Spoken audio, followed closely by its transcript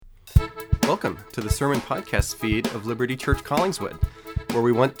Welcome to the sermon podcast feed of Liberty Church Collingswood, where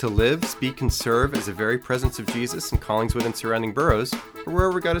we want to live, speak, and serve as a very presence of Jesus in Collingswood and surrounding boroughs, or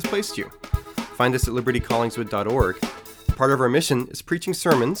wherever God has placed you. Find us at libertycollingswood.org. Part of our mission is preaching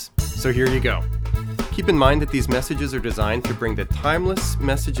sermons, so here you go. Keep in mind that these messages are designed to bring the timeless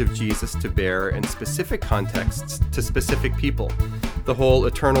message of Jesus to bear in specific contexts to specific people, the whole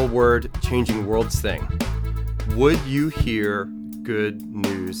eternal word changing worlds thing. Would you hear good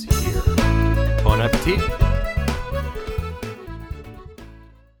news here? Bon appetit!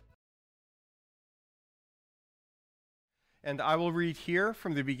 And I will read here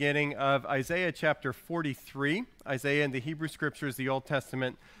from the beginning of Isaiah chapter 43. Isaiah in the Hebrew Scriptures, the Old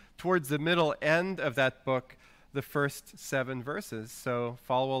Testament, towards the middle end of that book, the first 7 verses. So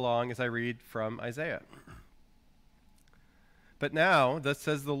follow along as I read from Isaiah. But now, thus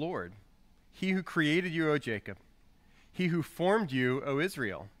says the Lord, He who created you, O Jacob, He who formed you, O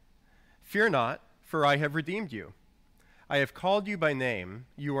Israel, fear not, for I have redeemed you. I have called you by name,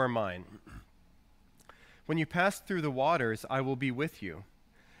 you are mine. When you pass through the waters, I will be with you,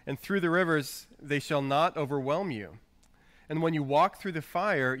 and through the rivers, they shall not overwhelm you. And when you walk through the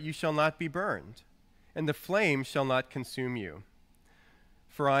fire, you shall not be burned, and the flame shall not consume you.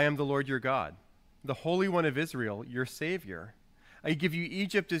 For I am the Lord your God, the Holy One of Israel, your Savior. I give you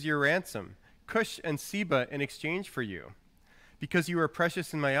Egypt as your ransom, Cush and Seba in exchange for you. Because you are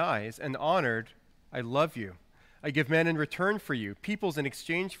precious in my eyes and honored, I love you. I give men in return for you, peoples in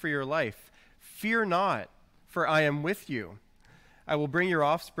exchange for your life. Fear not, for I am with you. I will bring your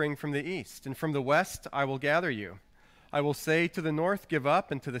offspring from the east, and from the west I will gather you. I will say to the north, give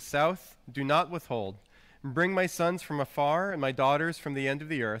up, and to the south, do not withhold. Bring my sons from afar and my daughters from the end of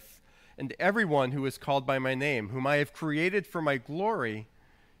the earth, and everyone who is called by my name, whom I have created for my glory,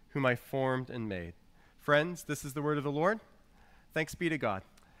 whom I formed and made. Friends, this is the word of the Lord. Thanks be to God.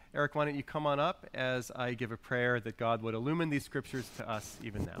 Eric, why don't you come on up as I give a prayer that God would illumine these scriptures to us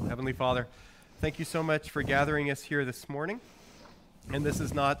even now. Heavenly Father, thank you so much for gathering us here this morning. And this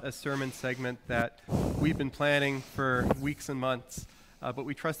is not a sermon segment that we've been planning for weeks and months, but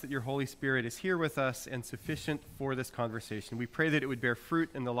we trust that your Holy Spirit is here with us and sufficient for this conversation. We pray that it would bear fruit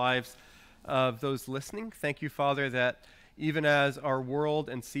in the lives of those listening. Thank you, Father, that even as our world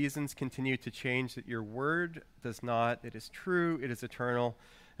and seasons continue to change, that your word does not. It is true, it is eternal.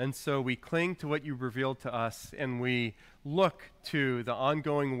 And so we cling to what you've revealed to us, and we look to the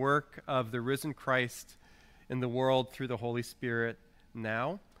ongoing work of the risen Christ in the world through the Holy Spirit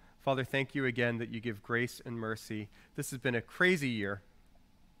now. Father, thank you again that you give grace and mercy. This has been a crazy year,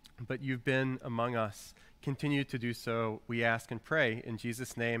 but you've been among us. Continue to do so, we ask and pray in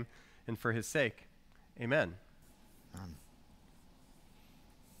Jesus' name and for his sake. Amen.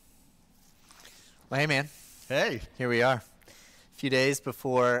 Well, hey, man. Hey. Here we are. A few days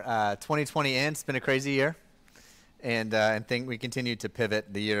before 2020 ends. It's been a crazy year. And think we continue to pivot,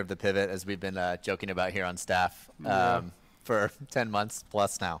 the year of the pivot, as we've been joking about here on staff for 10 months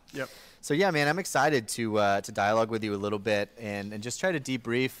plus now. Yep. So, yeah, man, I'm excited to dialogue with you a little bit and just try to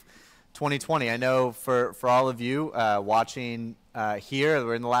debrief 2020. I know for all of you watching here,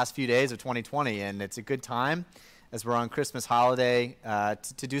 we're in the last few days of 2020, and it's a good time as we're on Christmas holiday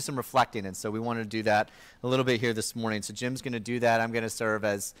to do some reflecting. And so we wanted to do that a little bit here this morning. So Jim's going to do that. I'm going to serve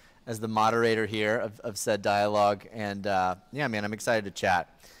as the moderator here of said dialogue. And yeah, man, I'm excited to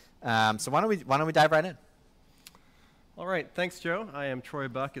chat. So why don't we dive right in? All right. Thanks, Joe. I am Troy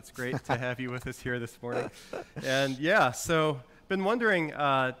Buck. It's great to have you with us here this morning. And yeah, so been wondering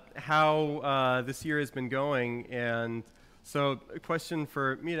how this year has been going. And so a question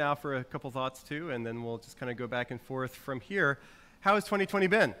for me now for a couple thoughts too, and then we'll just kind of go back and forth from here. How has 2020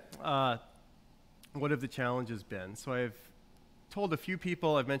 been? What have the challenges been? So I've told a few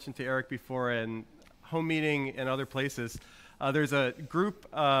people, I've mentioned to Eric before, in home meeting and other places, there's a group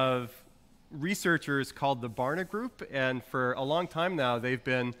of researchers called the Barna Group, and for a long time now they've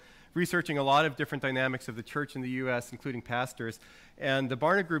been researching a lot of different dynamics of the church in the U.S., including pastors. And the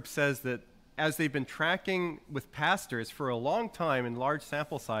Barna Group says that as they've been tracking with pastors for a long time in large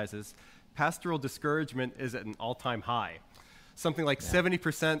sample sizes, pastoral discouragement is at an all-time high. Something like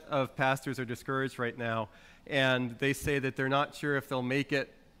 70% of pastors are discouraged right now, and they say that they're not sure if they'll make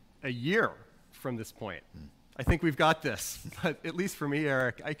it a year from this point. I think we've got this, but at least for me,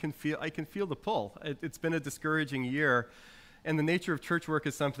 Eric, I can feel the pull. It's been a discouraging year, and the nature of church work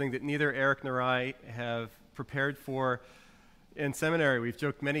is something that neither Eric nor I have prepared for. In seminary, we've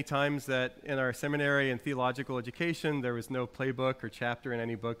joked many times that in our seminary and theological education, there was no playbook or chapter in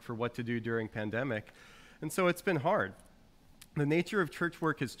any book for what to do during pandemic. And so it's been hard. The nature of church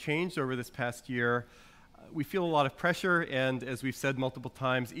work has changed over this past year. we feel a lot of pressure, and as we've said multiple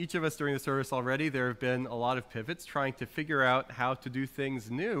times, each of us during the service already, there have been a lot of pivots trying to figure out how to do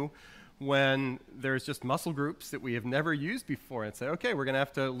things new when there's just muscle groups that we have never used before, and say, okay, we're going to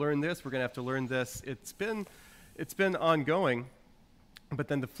have to learn this, we're going to have to learn this. It's been ongoing, but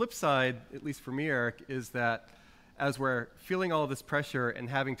then the flip side, at least for me, Eric, is that as we're feeling all of this pressure and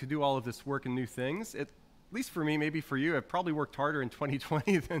having to do all of this work and new things, at least for me, maybe for you, I've probably worked harder in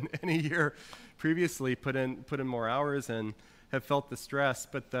 2020 than any year previously, put in more hours and have felt the stress.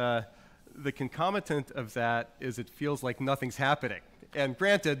 But the concomitant of that is it feels like nothing's happening. And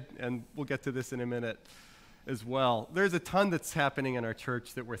granted, and we'll get to this in a minute as well, there's a ton that's happening in our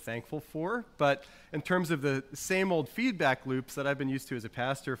church that we're thankful for. But in terms of the same old feedback loops that I've been used to as a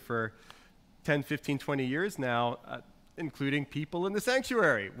pastor for 10, 15, 20 years now, including people in the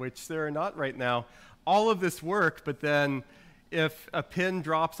sanctuary, which there are not right now, all of this work, but then if a pin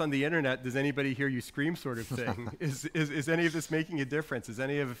drops on the internet, does anybody hear you scream sort of thing? Is any of this making a difference?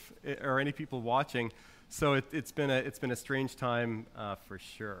 Are any people watching? So it's been a strange time for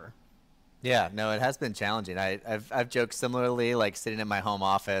sure. Yeah, no, it has been challenging. I've joked similarly, like sitting in my home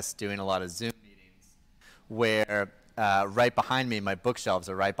office doing a lot of Zoom meetings where right behind me, my bookshelves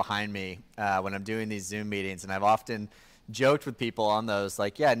are right behind me when I'm doing these Zoom meetings. And I've often joked with people on those,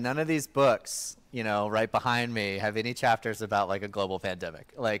 like, yeah, none of these books, right behind me have any chapters about like a global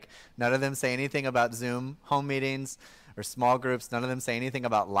pandemic. Like none of them say anything about Zoom home meetings or small groups. None of them say anything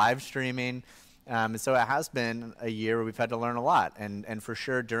about live streaming. So it has been a year where we've had to learn a lot. And for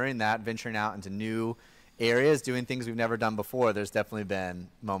sure during that, venturing out into new areas, doing things we've never done before, there's definitely been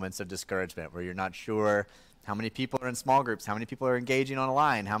moments of discouragement where you're not sure how many people are in small groups, how many people are engaging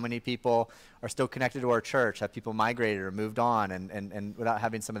online, how many people are still connected to our church, have people migrated or moved on, and without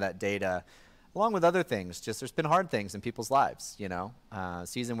having some of that data, along with other things, just there's been hard things in people's lives,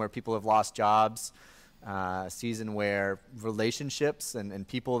 season where people have lost jobs, season where relationships and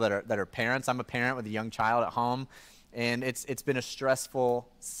people that are parents. I'm a parent with a young child at home, and it's been a stressful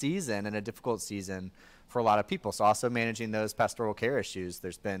season and a difficult season for a lot of people. So also managing those pastoral care issues,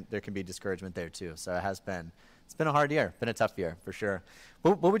 there can be discouragement there too. So it's been a hard year, been a tough year for sure.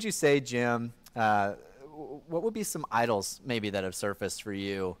 What would you say, Jim? What would be some idols maybe that have surfaced for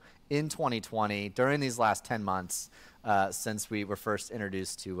you in 2020 during these last 10 months since we were first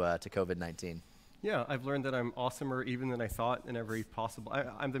introduced to COVID-19? Yeah, I've learned that I'm awesomer even than I thought in every possible.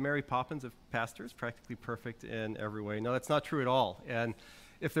 I'm the Mary Poppins of pastors, practically perfect in every way. No, that's not true at all. And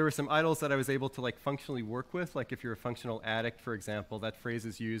if there were some idols that I was able to functionally work with, like if you're a functional addict, for example, that phrase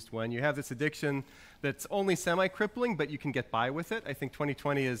is used when you have this addiction that's only semi-crippling, but you can get by with it. I think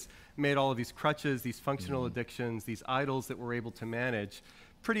 2020 has made all of these crutches, these functional addictions, these idols that we're able to manage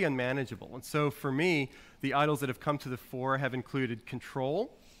pretty unmanageable. And so for me, the idols that have come to the fore have included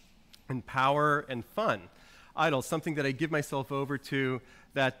control and power and fun. Idols, something that I give myself over to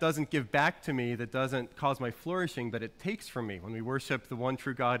that doesn't give back to me, that doesn't cause my flourishing, but it takes from me. When we worship the one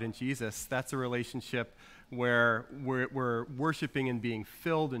true God in Jesus, that's a relationship where we're worshiping and being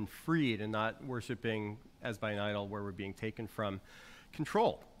filled and freed, and not worshiping as by an idol where we're being taken from.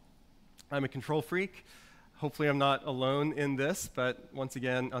 Control. I'm a control freak. Hopefully I'm not alone in this, but once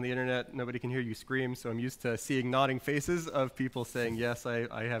again, on the internet, nobody can hear you scream, so I'm used to seeing nodding faces of people saying, yes,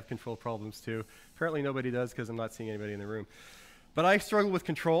 I have control problems too. Apparently nobody does because I'm not seeing anybody in the room. But I struggle with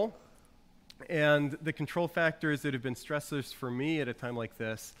control, and the control factors that have been stressors for me at a time like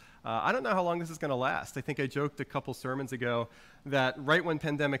this, I don't know how long this is going to last. I think I joked a couple sermons ago that right when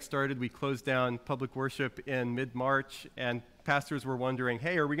pandemic started, we closed down public worship in mid-March, and pastors were wondering,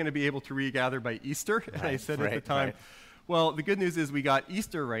 hey, are we going to be able to regather by Easter? And I said at the time, well, the good news is we got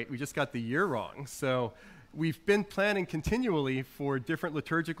Easter right. We just got the year wrong. So we've been planning continually for different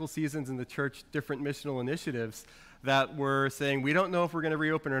liturgical seasons in the church, different missional initiatives that we're saying we don't know if we're going to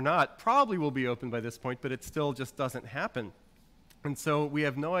reopen or not. Probably will be open by this point, but it still just doesn't happen. And so we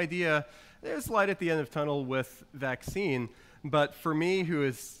have no idea. There's light at the end of the tunnel with vaccine, but for me, who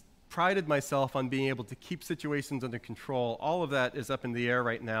has prided myself on being able to keep situations under control, all of that is up in the air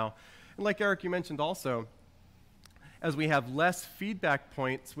right now. And like Eric, you mentioned also, as we have less feedback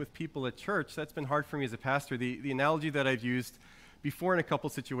points with people at church, that's been hard for me as a pastor. The analogy that I've used before in a couple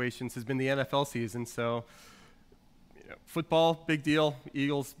situations has been the NFL season. So, football, big deal,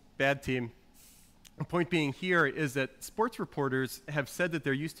 Eagles, bad team. The point being here is that sports reporters have said that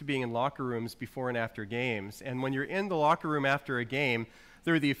they're used to being in locker rooms before and after games. And when you're in the locker room after a game,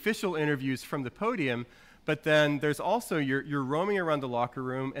 there are the official interviews from the podium, but then there's also you're roaming around the locker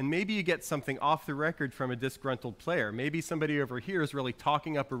room, and maybe you get something off the record from a disgruntled player. Maybe somebody over here is really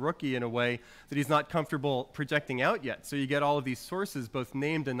talking up a rookie in a way that he's not comfortable projecting out yet. So you get all of these sources, both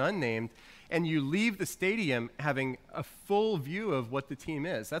named and unnamed, and you leave the stadium having a full view of what the team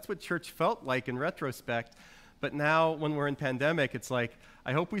is. That's what church felt like in retrospect. But now, when we're in pandemic, it's like,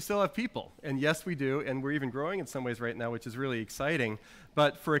 I hope we still have people. And yes, we do, and we're even growing in some ways right now, which is really exciting.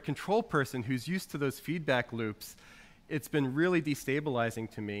 But for a control person who's used to those feedback loops, it's been really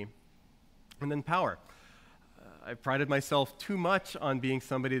destabilizing to me. And then power. I prided myself too much on being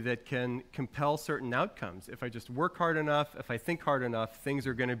somebody that can compel certain outcomes. If I just work hard enough, if I think hard enough, things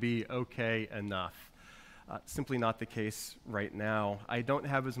are going to be okay enough. Simply not the case right now. I don't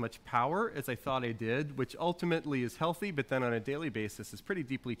have as much power as I thought I did, which ultimately is healthy, but then on a daily basis is pretty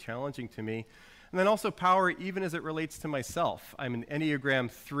deeply challenging to me. And then also power even as it relates to myself. I'm an Enneagram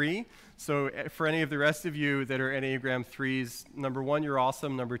 3, so for any of the rest of you that are Enneagram 3s, number one, you're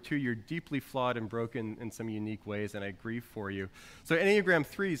awesome. Number two, you're deeply flawed and broken in some unique ways, and I grieve for you. So Enneagram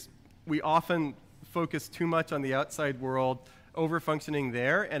 3s, we often focus too much on the outside world, over-functioning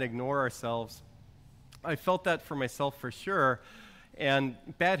there, and ignore ourselves. I felt that for myself for sure, and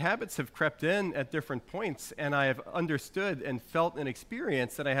bad habits have crept in at different points, and I have understood and felt and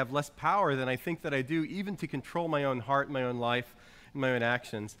experienced that I have less power than I think that I do, even to control my own heart, my own life, and my own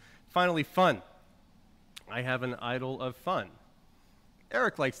actions. Finally, fun. I have an idol of fun.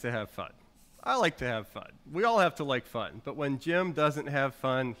 Eric likes to have fun. I like to have fun. We all have to like fun, but when Jim doesn't have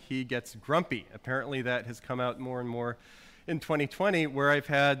fun, he gets grumpy. Apparently that has come out more and more in 2020, where I've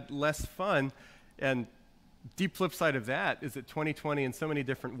had less fun. And deep flip side of that is that 2020 in so many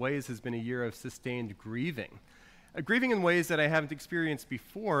different ways has been a year of sustained grieving. Grieving in ways that I haven't experienced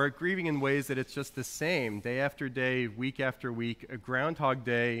before, grieving in ways that it's just the same, day after day, week after week, a Groundhog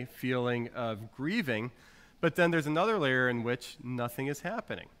Day feeling of grieving. But then there's another layer in which nothing is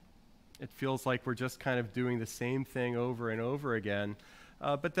happening. It feels like we're just kind of doing the same thing over and over again.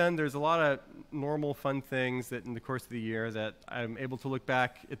 But then there's a lot of normal fun things that in the course of the year that I'm able to look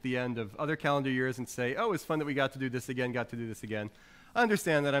back at the end of other calendar years and say, oh, it's fun that we got to do this again, got to do this again. I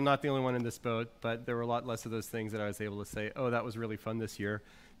understand that I'm not the only one in this boat, but there were a lot less of those things that I was able to say, oh, that was really fun this year,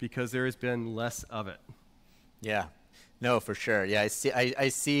 because there has been less of it. Yeah. No, for sure. Yeah, I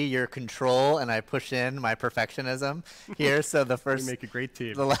see your control, and I push in my perfectionism here. So the first, we make a great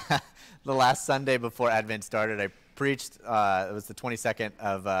team. The last Sunday before Advent started, I preached. It was the 22nd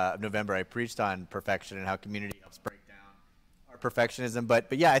of November. I preached on perfection and how community helps break down our perfectionism.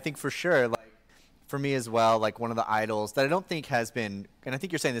 But yeah, I think for sure, like for me as well, like one of the idols that I don't think has been, and I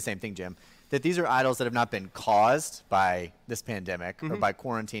think you're saying the same thing, Jim, that these are idols that have not been caused by this pandemic or by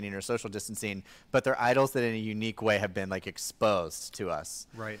quarantining or social distancing, but they're idols that in a unique way have been like exposed to us.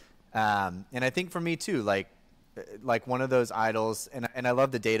 Right. And I think for me too, like one of those idols, and I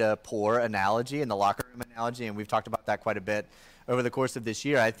love the data poor analogy and the locker room analogy, and we've talked about that quite a bit over the course of this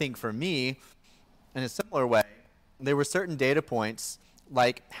year. I think for me, in a similar way, there were certain data points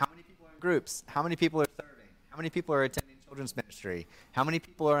like how many people are in groups, how many people are serving, how many people are attending children's ministry, how many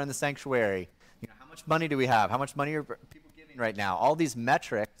people are in the sanctuary, how much money do we have, how much money are people giving right now, all these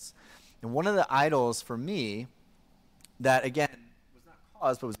metrics. And one of the idols for me that, again, was not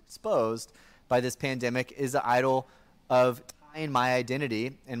caused but was exposed by this pandemic is the idol of tying my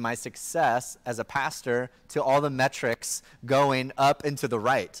identity and my success as a pastor to all the metrics going up and to the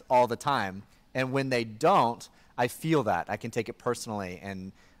right all the time. And when they don't, I feel that. I can take it personally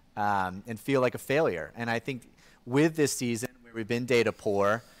and feel like a failure. And I think with this season where we've been data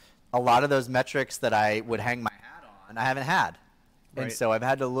poor, a lot of those metrics that I would hang my hat on, I haven't had. Right. And so I've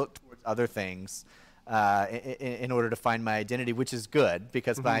had to look towards other things in order to find my identity, which is good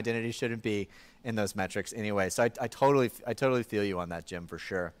because my identity shouldn't be in those metrics anyway. So I totally feel you on that, Jim, for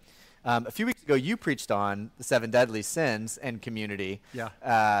sure. A few weeks ago, you preached on the 7 deadly sins and community. Yeah.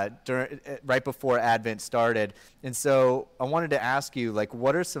 Right before Advent started, and so I wanted to ask you, like,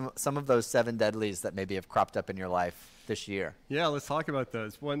 what are some of those 7 deadlies that maybe have cropped up in your life this year? Yeah, let's talk about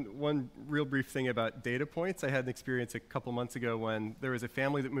those. One real brief thing about data points. I had an experience a couple months ago when there was a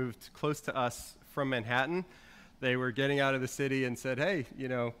family that moved close to us from Manhattan. They were getting out of the city and said, hey,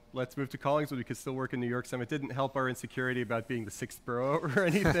 let's move to Collingswood. We could still work in New York some. It didn't help our insecurity about being the 6th borough or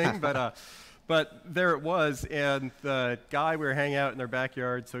anything, but there it was. And the guy, we were hanging out in their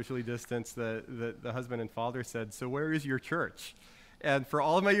backyard, socially distanced, the husband and father said, so where is your church? And for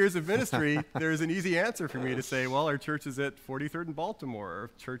all of my years of ministry, there's an easy answer for me to say, well, our church is at 43rd and Baltimore,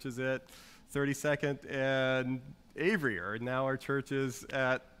 or church is at 32nd and Avery, or now our church is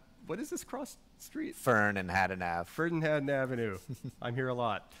at, what is this cross street? Fern and Haddon Ave. Fern and Haddon Avenue. I'm here a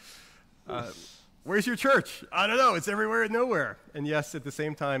lot. Where's your church? I don't know. It's everywhere and nowhere. And yes, at the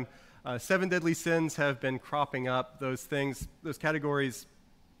same time, 7 deadly sins have been cropping up. Those things, those categories,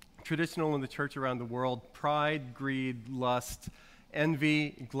 traditional in the church around the world: pride, greed, lust,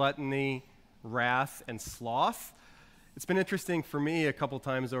 envy, gluttony, wrath, and sloth. It's been interesting for me a couple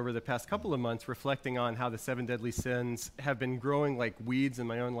times over the past couple of months reflecting on how the 7 deadly sins have been growing like weeds in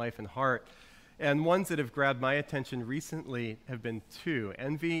my own life and heart. And ones that have grabbed my attention recently have been 2,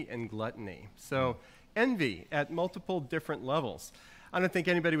 envy and gluttony. So envy at multiple different levels. I don't think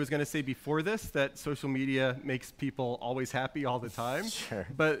anybody was going to say before this that social media makes people always happy all the time. Sure.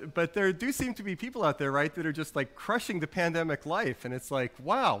 But there do seem to be people out there, right, that are just like crushing the pandemic life. And it's like,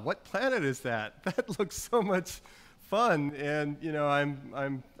 wow, what planet is that? That looks so much fun. And, you know,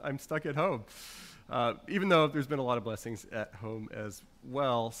 I'm stuck at home. Even though there's been a lot of blessings at home as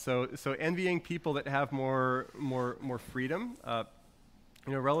well. So envying people that have more freedom.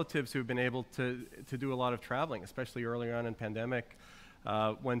 You know, relatives who have been able to do a lot of traveling, especially earlier on in pandemic,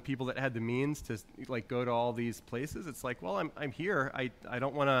 when people that had the means to like go to all these places, it's like, well, I'm here. I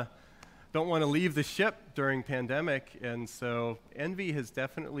don't want to leave the ship during pandemic, and so envy has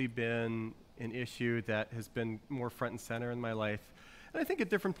definitely been an issue that has been more front and center in my life. And I think at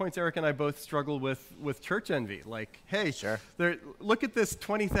different points, Eric and I both struggle with church envy. Like, hey, Sure. Look at this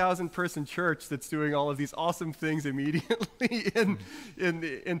 20,000 person church that's doing all of these awesome things immediately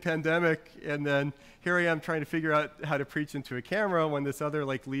in pandemic, and then here I am trying to figure out how to preach into a camera when this other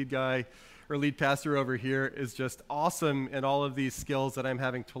like lead guy or lead pastor over here is just awesome in all of these skills that I'm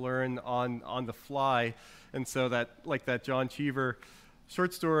having to learn on the fly. And so that John Cheever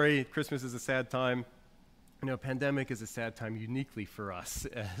short story, Christmas is a sad time. You know, pandemic is a sad time uniquely for us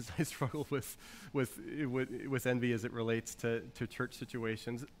as I struggle with envy as it relates to church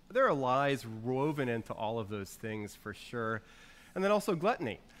situations. There are lies woven into all of those things for sure. And then also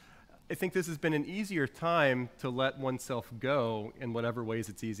gluttony. I think this has been an easier time to let oneself go in whatever ways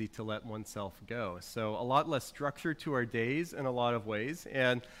it's easy to let oneself go. So a lot less structure to our days in a lot of ways.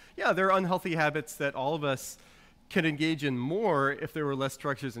 And yeah, there are unhealthy habits that all of us could engage in more if there were less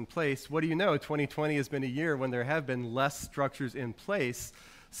structures in place. What do you know? 2020 has been a year when there have been less structures in place.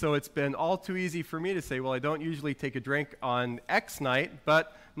 So it's been all too easy for me to say, well, I don't usually take a drink on X night,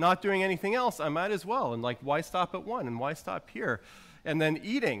 but not doing anything else, I might as well. And like, why stop at 1 and why stop here? And then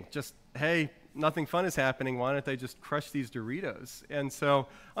eating, just, hey, nothing fun is happening. Why don't I just crush these Doritos? And so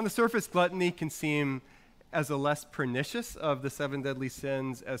on the surface, gluttony can seem as a less pernicious of the 7 deadly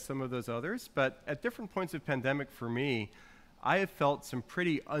sins as some of those others. But at different points of pandemic for me, I have felt some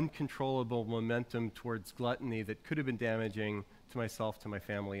pretty uncontrollable momentum towards gluttony that could have been damaging to myself, to my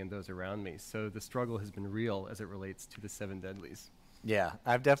family, and those around me. So the struggle has been real as it relates to the 7 deadlies. Yeah,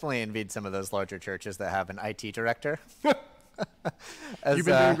 I've definitely envied some of those larger churches that have an IT director. You've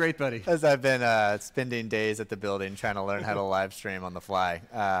been doing great, buddy. As I've been spending days at the building trying to learn how to live stream on the fly.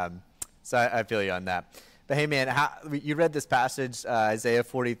 So I feel you on that. But hey, man, you read this passage, Isaiah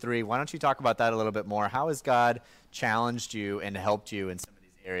 43. Why don't you talk about that a little bit more? How has God challenged you and helped you in some of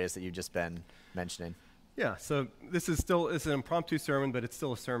these areas that you've just been mentioning? Yeah, so it's an impromptu sermon, but it's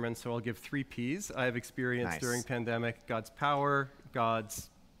still a sermon, so I'll give 3 Ps I have experienced during pandemic: God's power, God's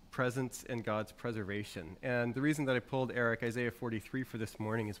presence, and God's preservation. And the reason that I pulled Isaiah 43 for this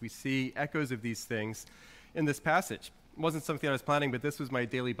morning is we see echoes of these things in this passage. It wasn't something I was planning, but this was my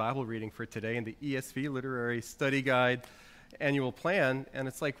daily Bible reading for today in the ESV Literary Study Guide annual plan, and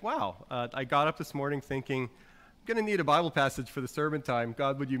it's like, wow, I got up this morning thinking, I'm going to need a Bible passage for the sermon time.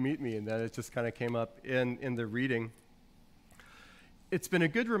 God, would you meet me? And then it just kind of came up in the reading. It's been a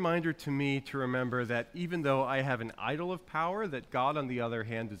good reminder to me to remember that even though I have an idol of power, that God, on the other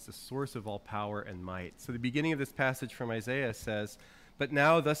hand, is the source of all power and might. So the beginning of this passage from Isaiah says, "But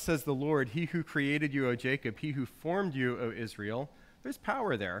now thus says the Lord, he who created you, O Jacob, he who formed you, O Israel." There's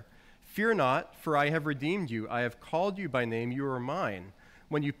power there. "Fear not, for I have redeemed you. I have called you by name, you are mine.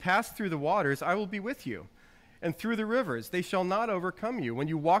 When you pass through the waters, I will be with you. And through the rivers, they shall not overcome you. When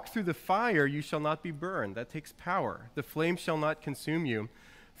you walk through the fire, you shall not be burned." That takes power. "The flame shall not consume you.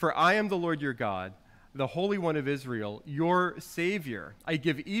 For I am the Lord your God, the Holy One of Israel, your Savior. I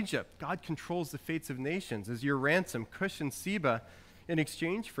give Egypt," God controls the fates of nations, "as your ransom, Cush and Seba, in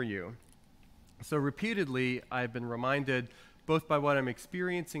exchange for you." So repeatedly, I've been reminded, both by what I'm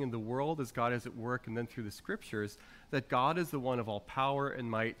experiencing in the world as God is at work, and then through the scriptures, that God is the one of all power and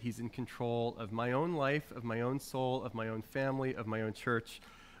might. He's in control of my own life, of my own soul, of my own family, of my own church,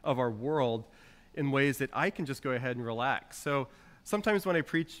 of our world, in ways that I can just go ahead and relax. So sometimes when I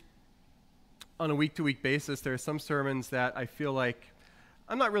preach on a week-to-week basis, there are some sermons that I feel like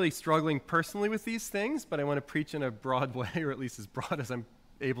I'm not really struggling personally with these things, but I want to preach in a broad way, or at least as broad as I'm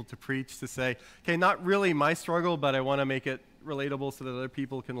able to preach, to say, okay, not really my struggle, but I want to make it relatable so that other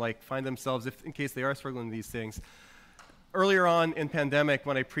people can like find themselves, if in case they are struggling with these things. Earlier on in pandemic,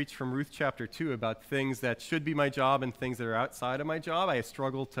 when I preached from Ruth chapter 2 about things that should be my job and things that are outside of my job, I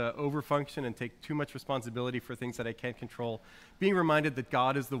struggle to overfunction and take too much responsibility for things that I can't control. Being reminded that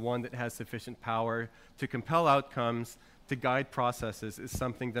God is the one that has sufficient power to compel outcomes, to guide processes, is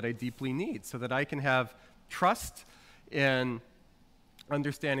something that I deeply need so that I can have trust in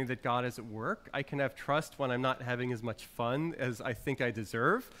understanding that God is at work. I can have trust when I'm not having as much fun as I think I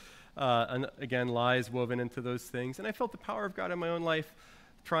deserve. And again, lies woven into those things. And I felt the power of God in my own life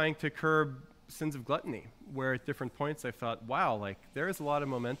trying to curb sins of gluttony, where at different points I thought, wow, like there is a lot of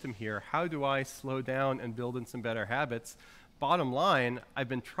momentum here. How do I slow down and build in some better habits? Bottom line, I've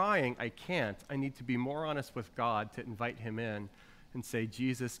been trying, I can't. I need to be more honest with God to invite him in and say,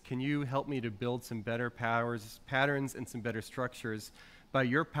 Jesus, can you help me to build some better patterns and some better structures by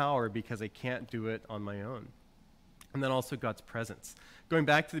your power, because I can't do it on my own. And then also God's presence. Going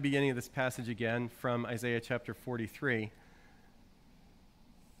back to the beginning of this passage again from Isaiah chapter 43,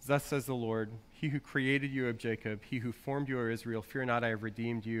 thus says the Lord, he who created you, O Jacob, he who formed you, O Israel, fear not, I have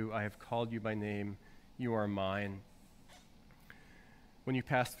redeemed you, I have called you by name, you are mine. When you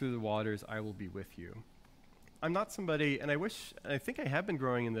pass through the waters, I will be with you. I'm not somebody, and I think I have been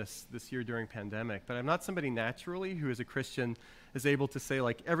growing in this year during pandemic, but I'm not somebody naturally who, as a Christian, is able to say,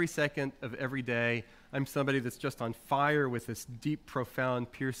 like, every second of every day, I'm somebody that's just on fire with this deep,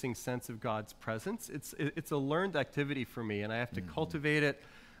 profound, piercing sense of God's presence. It's a learned activity for me, and I have to cultivate it.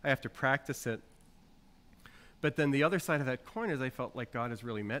 I have to practice it. But then the other side of that coin is I felt like God has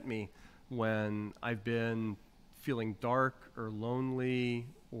really met me when I've been feeling dark or lonely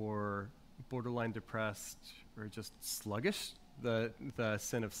or borderline depressed or just sluggish, the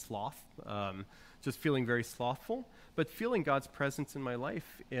sin of sloth, just feeling very slothful, but feeling God's presence in my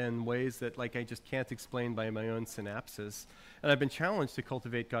life in ways that, like, I just can't explain by my own synapses. And I've been challenged to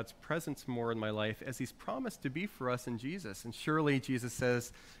cultivate God's presence more in my life, as he's promised to be for us in Jesus. And surely Jesus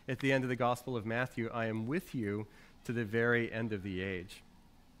says at the end of the Gospel of Matthew, I am with you to the very end of the age.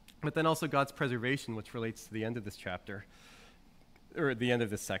 But then also God's preservation, which relates to the end of this chapter, or the end of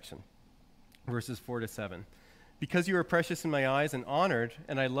this section, verses 4-7. Because you are precious in my eyes and honored,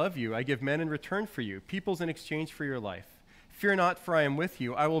 and I love you, I give men in return for you, peoples in exchange for your life. Fear not, for I am with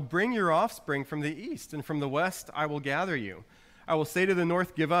you. I will bring your offspring from the east, and from the west I will gather you. I will say to the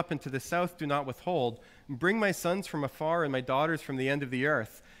north, give up, and to the south, do not withhold. Bring my sons from afar and my daughters from the end of the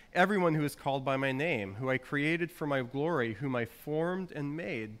earth, everyone who is called by my name, who I created for my glory, whom I formed and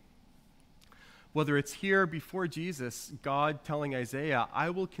made. Whether it's here before Jesus, God telling Isaiah, I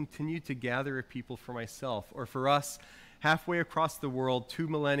will continue to gather a people for myself, or for us, halfway across the world, 2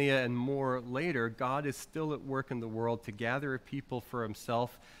 millennia and more later, God is still at work in the world to gather a people for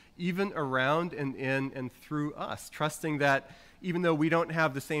himself, even around and in and through us, trusting that even though we don't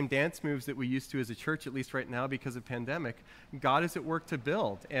have the same dance moves that we used to as a church, at least right now because of pandemic, God is at work to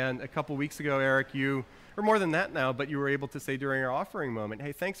build. And a couple weeks ago, Eric, you, or more than that now, but you were able to say during our offering moment,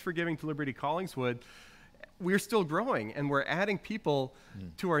 hey, thanks for giving to Liberty Collingswood. We're still growing, and we're adding people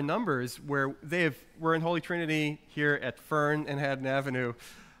to our numbers where we're in Holy Trinity here at Fern and Haddon Avenue.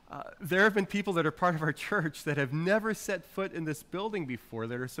 There have been people that are part of our church that have never set foot in this building before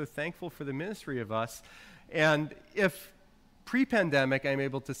that are so thankful for the ministry of us. And if pre-pandemic, I'm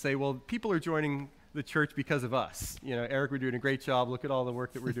able to say, well, people are joining the church because of us. You know, Eric, we're doing a great job. Look at all the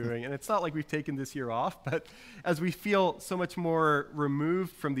work that we're doing. And it's not like we've taken this year off, but as we feel so much more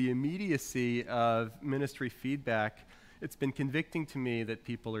removed from the immediacy of ministry feedback, it's been convicting to me that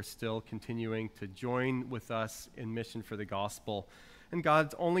people are still continuing to join with us in mission for the gospel. And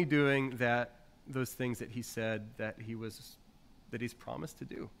God's only doing those things that he said that he's promised to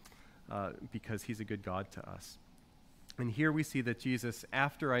do, because he's a good God to us. And here we see that Jesus,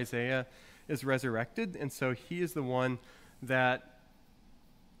 after Isaiah, is resurrected, and so he is the one that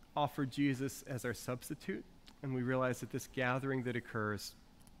offered Jesus as our substitute. And we realize that this gathering that occurs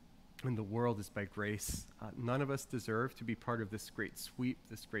in the world is by grace. None of us deserve to be part of this great sweep,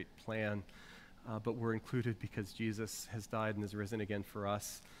 this great plan, but we're included because Jesus has died and is risen again for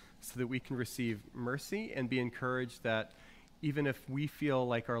us, so that we can receive mercy and be encouraged that even if we feel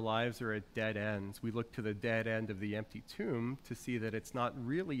like our lives are at dead ends, we look to the dead end of the empty tomb to see that it's not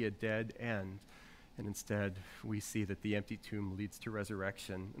really a dead end. And instead, we see that the empty tomb leads to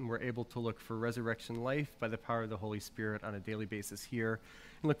resurrection. And we're able to look for resurrection life by the power of the Holy Spirit on a daily basis here.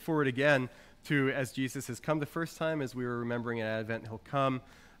 And look forward again to, as Jesus has come the first time, as we were remembering in Advent, he'll come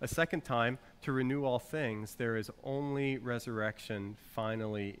a second time to renew all things. There is only resurrection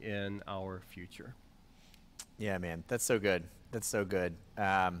finally in our future. Yeah, man, that's so good. That's so good.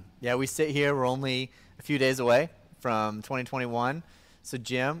 Yeah, we sit here. We're only a few days away from 2021. So,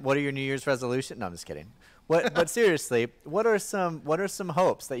 Jim, what are your New Year's resolutions? No, I'm just kidding. But seriously, what are some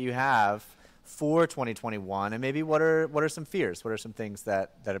hopes that you have for 2021, and maybe what are some fears? What are some things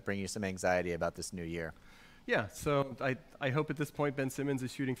that bring you some anxiety about this new year? Yeah, so I hope at this point Ben Simmons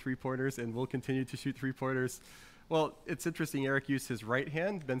is shooting three-pointers and will continue to shoot three-pointers. Well, it's interesting. Eric used his right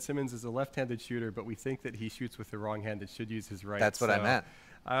hand. Ben Simmons is a left-handed shooter, but we think that he shoots with the wrong hand and should use his right. That's what I meant.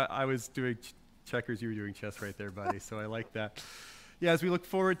 I was doing checkers. You were doing chess right there, buddy. So I like that. Yeah, as we look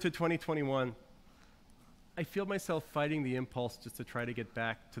forward to 2021, I feel myself fighting the impulse just to try to get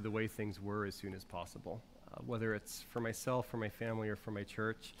back to the way things were as soon as possible, whether it's for myself, for my family, or for my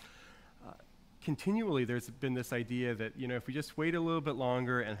church. Continually, there's been this idea that, if we just wait a little bit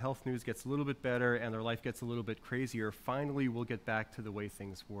longer and health news gets a little bit better and our life gets a little bit crazier, finally we'll get back to the way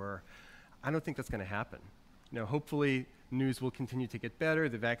things were. I don't think that's going to happen. Hopefully news will continue to get better,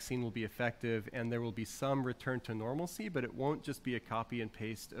 the vaccine will be effective, and there will be some return to normalcy, but it won't just be a copy and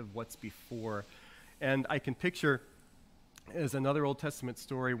paste of what's before. And I can picture, as another Old Testament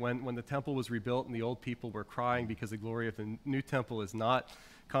story, when the temple was rebuilt and the old people were crying because the glory of the new temple is not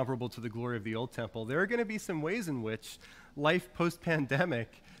comparable to the glory of the old temple, there are going to be some ways in which life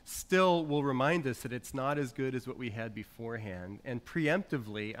post-pandemic still will remind us that it's not as good as what we had beforehand. And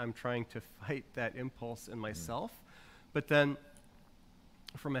preemptively, I'm trying to fight that impulse in myself. But then,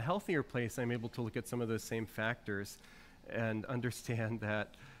 from a healthier place, I'm able to look at some of those same factors and understand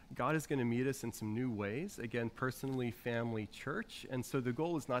that God is going to meet us in some new ways, again, personally, family, church. And so the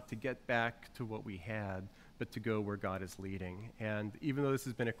goal is not to get back to what we had, but to go where God is leading. And even though this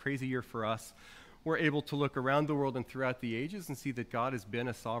has been a crazy year for us, we're able to look around the world and throughout the ages and see that God has been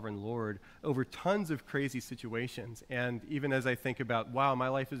a sovereign Lord over tons of crazy situations. And even as I think about, wow, my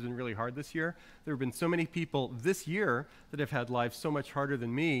life has been really hard this year, there have been so many people this year that have had lives so much harder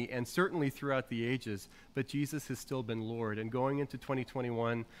than me, and certainly throughout the ages, but Jesus has still been Lord. And going into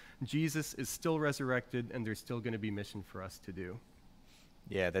 2021, Jesus is still resurrected, and there's still going to be mission for us to do.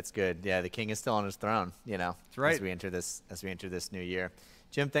 Yeah, that's good. Yeah, the King is still on his throne, That's right. as we enter this new year.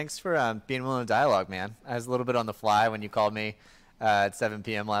 Jim, thanks for being willing to dialogue, man. I was a little bit on the fly when you called me at 7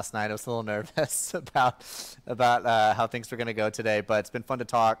 p.m. last night. I was a little nervous about how things were going to go today, but it's been fun to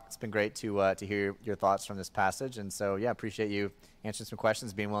talk. It's been great to hear your thoughts from this passage, and so yeah, appreciate you answering some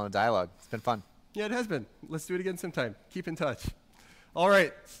questions, being willing to dialogue. It's been fun. Yeah, it has been. Let's do it again sometime. Keep in touch. All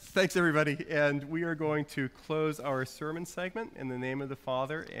right, thanks everybody, and we are going to close our sermon segment in the name of the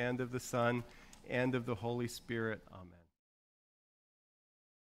Father and of the Son and of the Holy Spirit. Amen.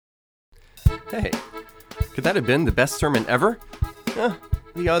 Hey, could that have been the best sermon ever?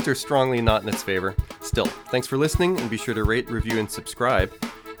 The odds are strongly not in its favor. Still, thanks for listening, and be sure to rate, review, and subscribe.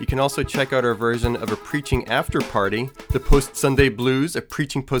 You can also check out our version of a preaching after party, the Post-Sunday Blues, a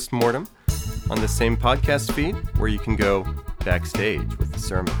preaching post-mortem, on the same podcast feed, where you can go backstage with the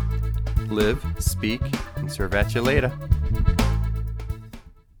sermon. Live, speak, and serve at you later.